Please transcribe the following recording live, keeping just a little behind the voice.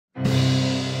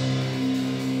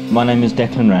My name is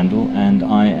Declan Randall and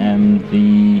I am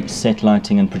the set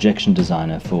lighting and projection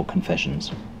designer for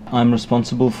Confessions. I'm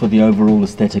responsible for the overall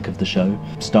aesthetic of the show,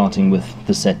 starting with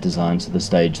the set design, so the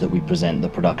stage that we present the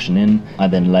production in. I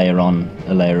then layer on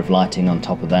a layer of lighting on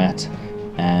top of that,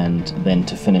 and then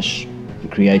to finish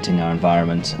creating our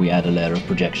environment, we add a layer of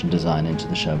projection design into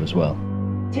the show as well.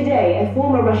 Today, a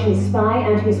former Russian spy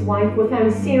and his wife were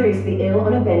found seriously ill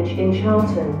on a bench in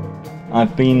Charlton.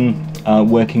 I've been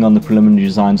working on the preliminary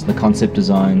designs and the concept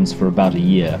designs for about a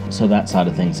year, so that side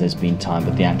of things there's been time,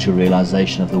 but the actual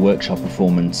realisation of the workshop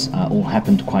performance all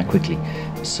happened quite quickly.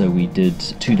 So we did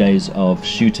 2 days of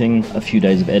shooting, a few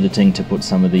days of editing to put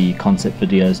some of the concept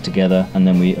videos together, and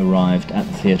then we arrived at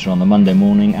the theatre on the Monday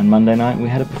morning, and Monday night we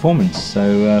had a performance,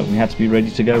 so we had to be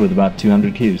ready to go with about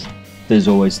 200 cues. There's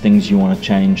always things you want to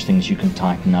change, things you can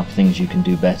tighten up, things you can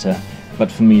do better.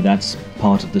 But for me, that's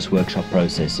part of this workshop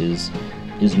process, is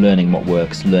learning what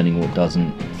works, learning what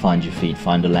doesn't, find your feet,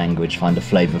 find a language, find a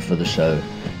flavour for the show.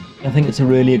 I think it's a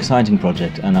really exciting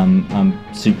project, and I'm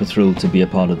super thrilled to be a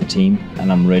part of the team,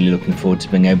 and I'm really looking forward to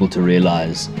being able to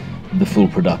realise the full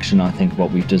production. I think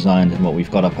what we've designed and what we've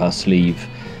got up our sleeve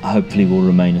hopefully will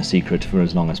remain a secret for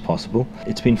as long as possible.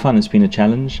 It's been fun, it's been a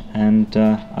challenge, and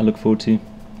I look forward to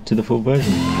the full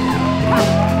version.